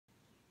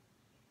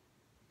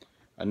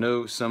I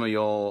know some of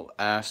y'all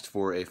asked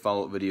for a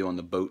follow-up video on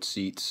the boat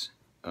seats,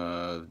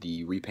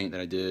 the repaint that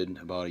I did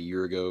about a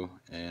year ago,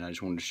 and I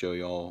just wanted to show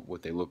y'all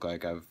what they look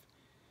like. I've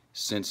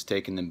since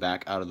taken them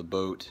back out of the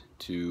boat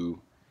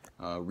to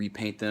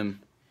repaint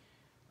them.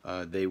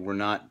 They were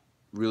not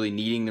really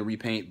needing the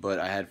repaint, but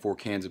I had 4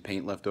 cans of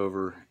paint left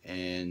over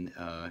and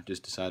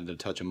just decided to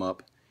touch them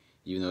up,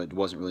 even though it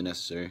wasn't really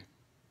necessary.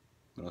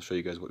 But I'll show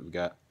you guys what we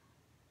got.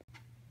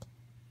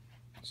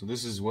 So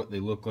this is what they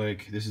look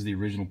like. This is the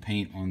original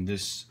paint on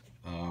this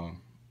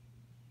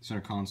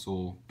center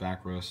console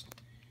backrest.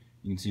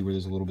 You can see where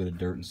there's a little bit of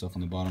dirt and stuff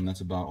on the bottom.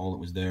 That's about all that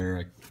was there.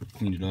 I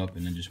cleaned it up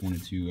and then just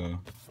wanted to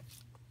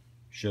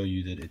show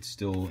you that it's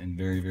still in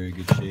very, very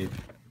good shape.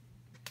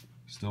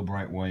 Still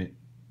bright white.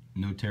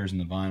 No tears in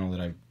the vinyl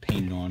that I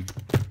painted on.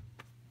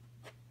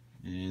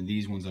 And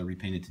these ones I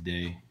repainted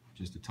today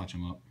just to touch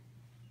them up.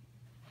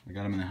 I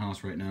got them in the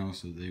house right now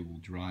so they will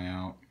dry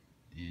out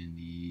in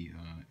the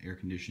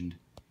air-conditioned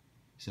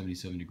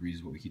 77 degrees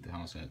is what we keep the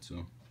house at.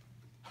 So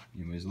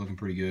anyways, looking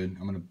pretty good.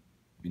 I'm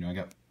gonna, I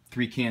got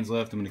 3 cans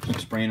left. I'm gonna keep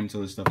spraying them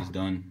until this stuff is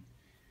done,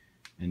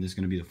 and this is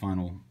gonna be the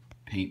final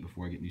paint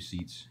before I get new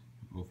seats,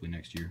 hopefully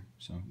next year.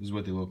 So this is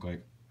what they look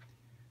like.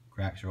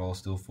 Cracks are all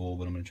still full,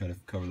 but I'm gonna try to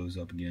cover those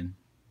up again.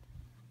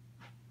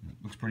 It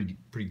looks pretty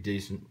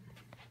decent.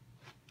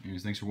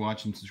 Anyways, thanks for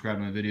watching. Subscribe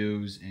to my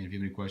videos, and if you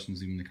have any questions,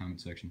 leave them in the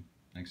comment section.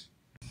 Thanks.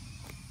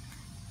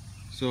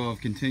 So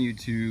I've continued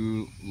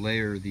to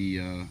layer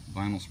the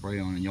vinyl spray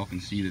on, and y'all can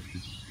see that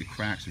the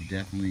cracks are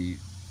definitely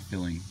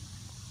filling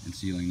and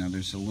sealing. Now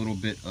there's a little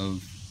bit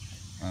of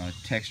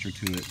texture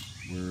to it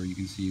where you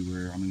can see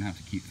where I'm going to have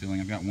to keep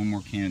filling. I've got 1 more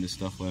can of this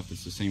stuff left.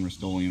 It's the same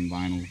Rust-Oleum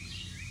vinyl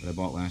that I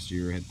bought last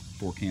year. I had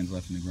 4 cans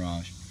left in the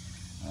garage.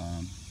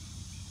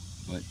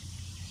 But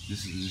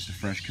this is just a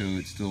fresh coat.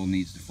 It still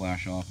needs to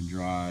flash off and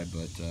dry,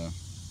 but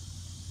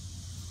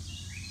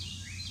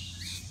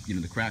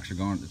the cracks are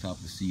gone at the top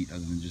of the seat,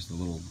 other than just a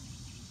little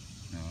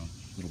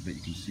bit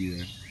you can see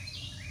there.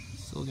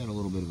 It's still got a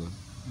little bit of a,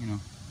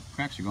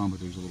 cracks are gone, but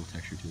there's a little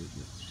texture to it.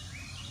 But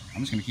I'm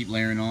just gonna keep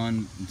layering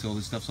on until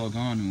this stuff's all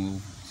gone, and we'll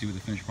see what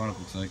the finished product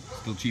looks like.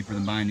 Still cheaper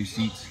than buying new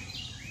seats.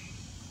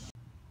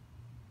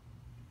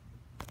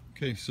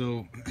 Okay,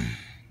 so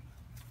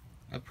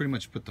I've pretty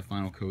much put the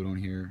final coat on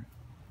here,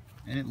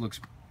 and it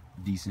looks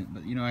decent.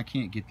 But I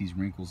can't get these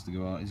wrinkles to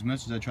go out. As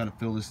much as I try to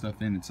fill this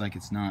stuff in, it's like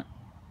it's not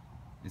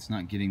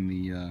getting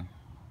the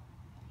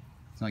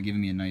it's not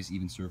giving me a nice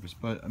even surface.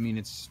 But I mean,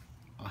 it's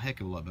a heck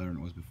of a lot better than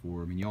it was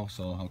before. I mean, y'all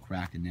saw how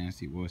cracked and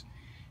nasty it was,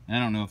 and I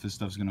don't know if this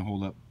stuff's gonna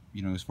hold up,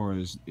 as far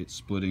as it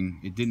splitting.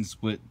 It didn't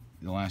split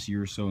the last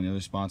year or so in the other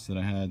spots that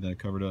I had that I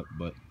covered up,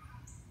 but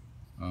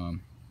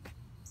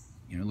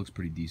it looks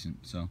pretty decent.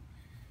 So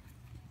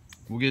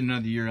we'll get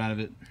another year out of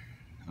it.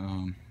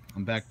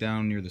 I'm back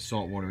down near the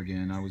salt water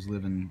again. I was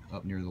living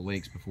up near the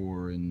lakes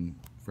before in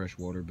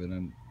freshwater, but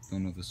I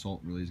don't know if the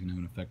salt really is going to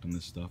have an effect on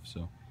this stuff.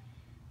 So,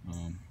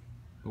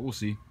 but we'll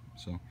see.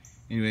 So,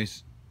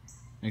 anyways,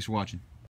 thanks for watching.